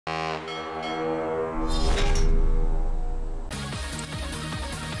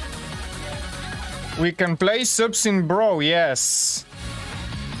We can play subs in Brawl, yes.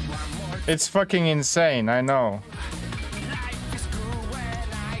 It's fucking insane, I know.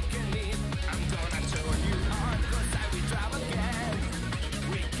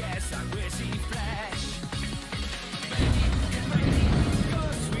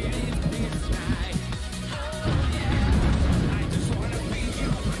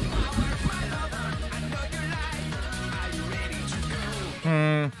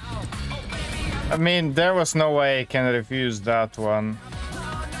 I mean, there was no way I can refuse that one.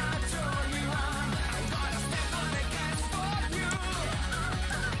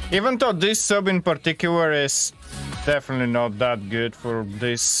 Even though this sub in particular is definitely not that good for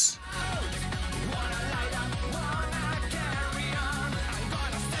this.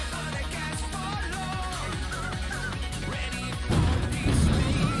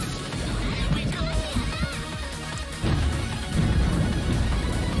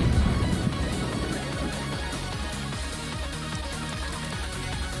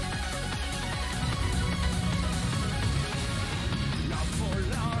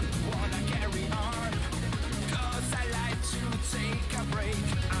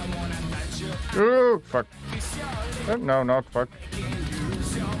 Ooh, fuck. No, not fuck.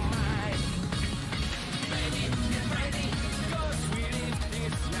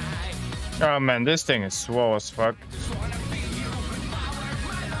 Oh man, this thing is slow as fuck.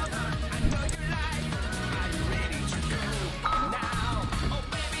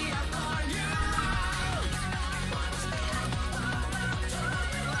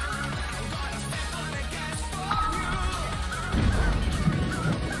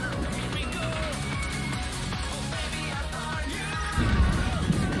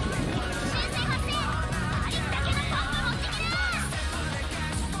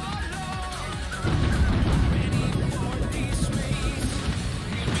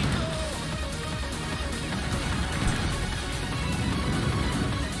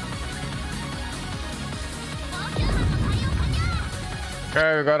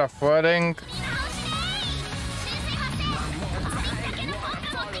 Okay, we got a footing.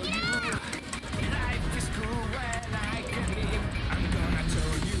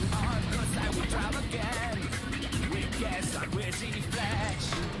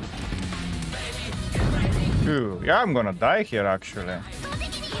 Ooh, yeah, I'm gonna die here actually.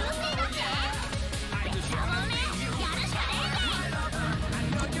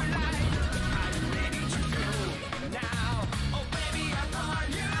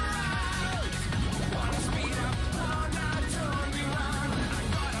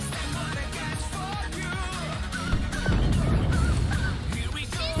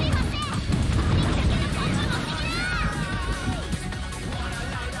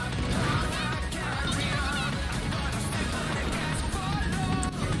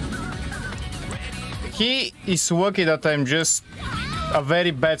 He is lucky that I'm just a very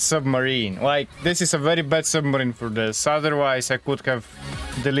bad submarine. Like, this is a very bad submarine for this. Otherwise, I could have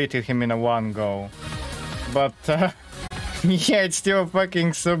deleted him in a one go. But, yeah, it's still a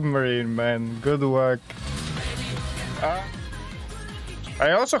fucking submarine, man. Good work.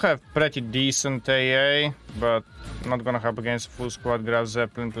 I also have pretty decent AA, but not gonna help against full squad Graf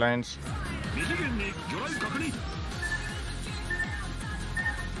Zeppelin planes.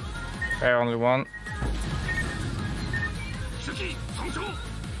 Okay, only one.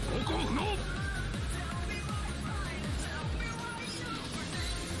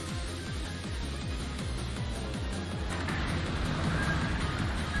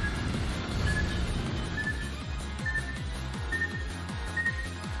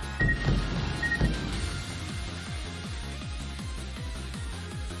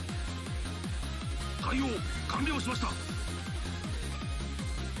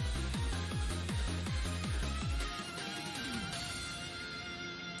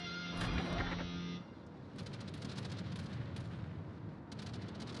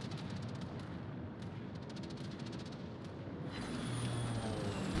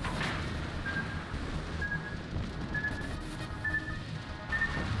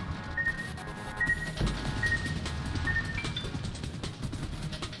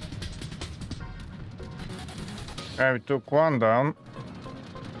 Okay, we took one down.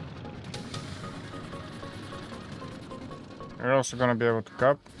 We're also gonna be able to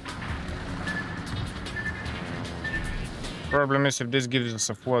cap. Problem is, if this gives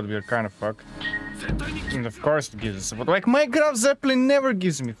us a flood, we're kind of fucked. And of course it gives us a flood. Like, my Graf Zeppelin never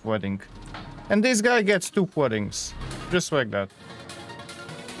gives me flooding. And this guy gets 2 floodings. Just like that.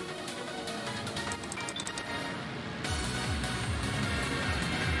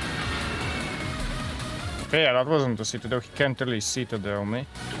 Okay, yeah, that wasn't a citadel. He can't really citadel me.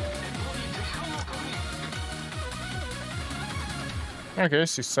 Okay,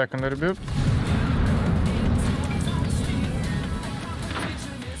 see secondary build.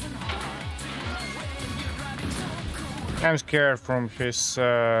 I'm scared from his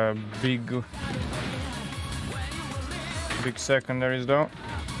big secondaries though.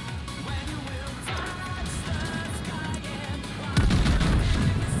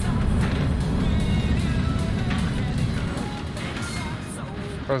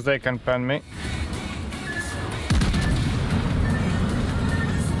 Because they can pen me.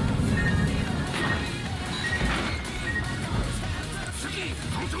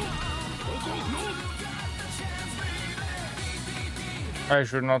 I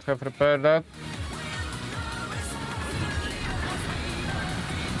should not have repaired that.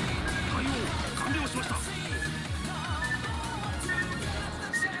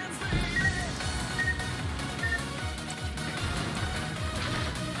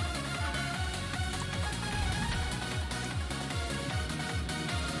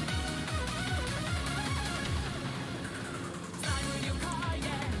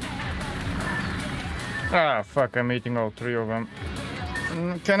 Ah, fuck, I'm eating all three of them.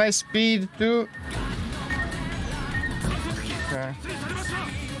 Can I speed too? Okay.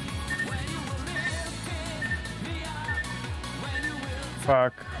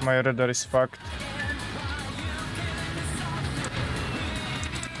 Fuck, my radar is fucked.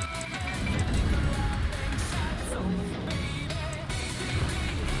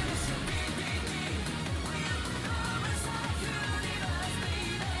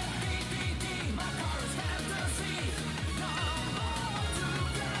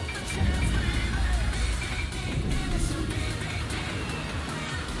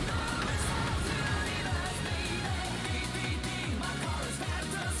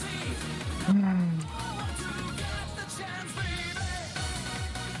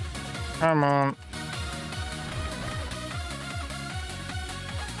 Come on.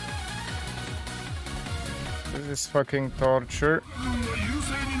 This is fucking torture.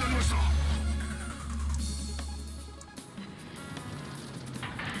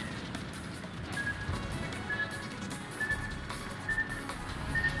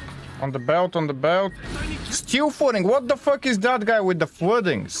 On the belt, on the belt. Steel footing. What the fuck is that guy with the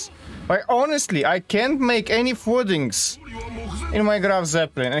footings? Like, honestly, I can't make any footings in my Graf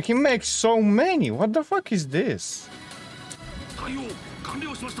Zeppelin, and he makes so many. What the fuck is this?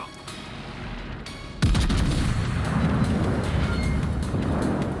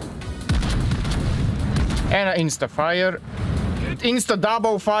 And insta fire, insta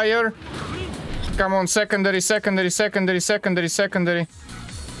double fire. Come on, secondary, secondary, secondary, secondary, secondary,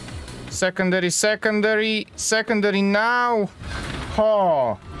 secondary, secondary, secondary now.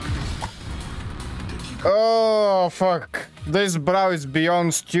 Oh. Oh, fuck. This Brawl is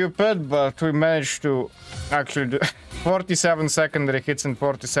beyond stupid, but we managed to actually do 47 secondary hits and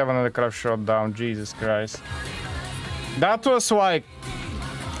 47 aircraft shot down. Jesus Christ. That was like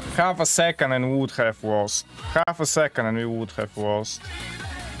half a second and we would have lost. Half a second and we would have lost.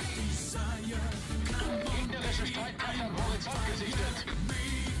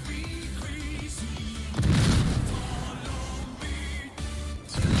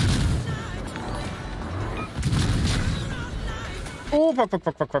 Oh, fuck, fuck,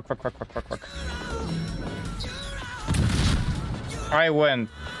 fuck, fuck, fuck, fuck, fuck, fuck, fuck, fuck. I went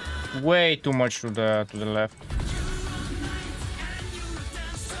way too much to the left.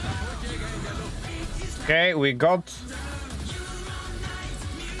 Okay, we got...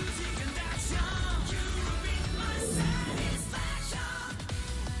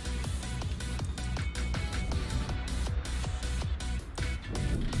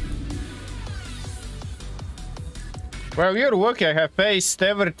 Well, you're lucky I have faced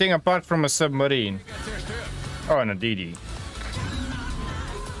everything apart from a submarine. Oh, and a DD.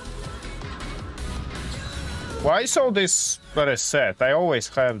 Why is all this reset? I always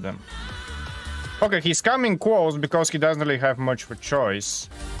have them. Okay, he's coming close because he doesn't really have much of a choice.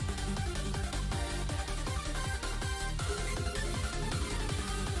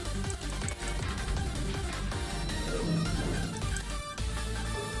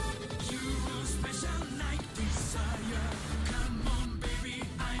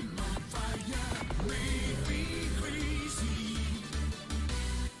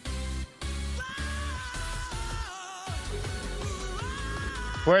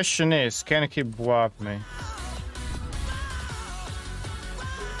 Question is, can he blow up me?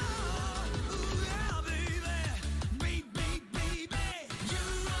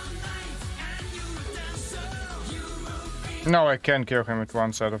 No, I can't kill him with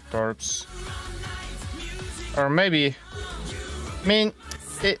one set of torps. Or maybe... I mean,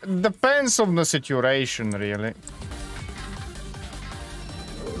 it depends on the situation, really.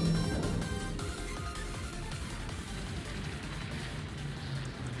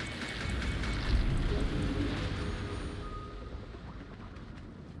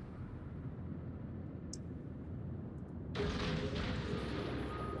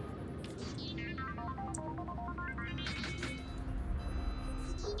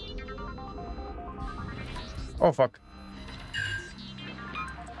 Oh fuck.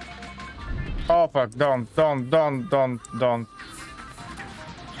 Oh fuck, don't.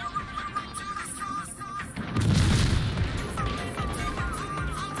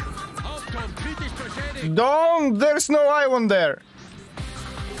 Don't! There's no Ivan there!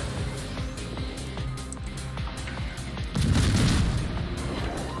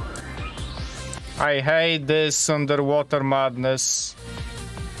 I hate this underwater madness.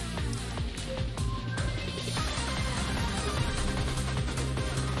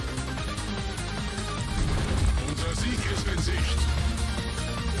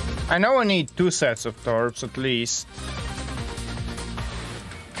 I know I need 2 sets of torps at least.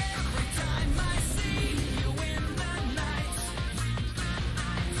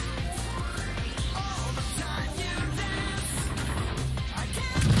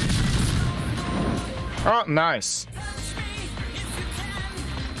 Oh, nice.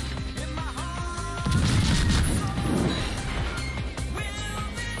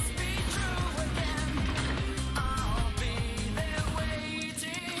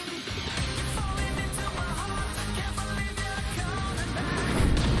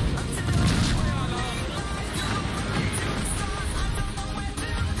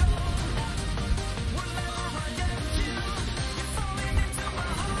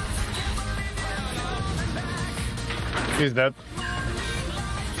 Is that?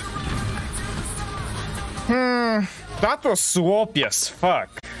 That was swappy as fuck.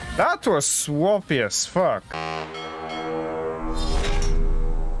 That was swappy as fuck.